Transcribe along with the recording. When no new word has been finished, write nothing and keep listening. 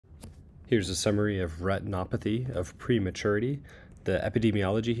Here's a summary of retinopathy of prematurity. The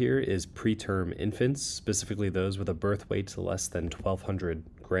epidemiology here is preterm infants, specifically those with a birth weight less than 1,200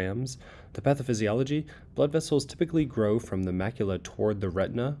 grams. The pathophysiology, blood vessels typically grow from the macula toward the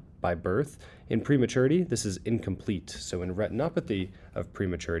retina by birth. In prematurity, this is incomplete. So in retinopathy of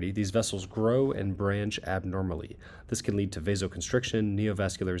prematurity, these vessels grow and branch abnormally. This can lead to vasoconstriction,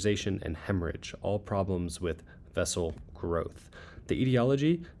 neovascularization, and hemorrhage, all problems with vessel growth. The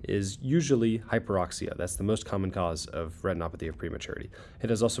etiology is usually hyperoxia. That's the most common cause of retinopathy of prematurity. It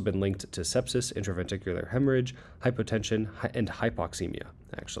has also been linked to sepsis, intraventricular hemorrhage, hypotension, and hypoxemia,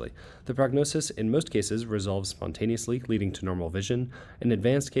 actually. The prognosis in most cases resolves spontaneously, leading to normal vision. In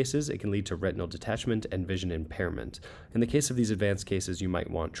advanced cases, it can lead to retinal detachment and vision impairment. In the case of these advanced cases, you might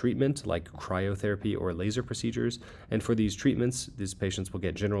want treatment like cryotherapy or laser procedures. And for these treatments, these patients will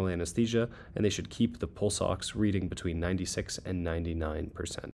get general anesthesia, and they should keep the pulse ox reading between 96 and 99%.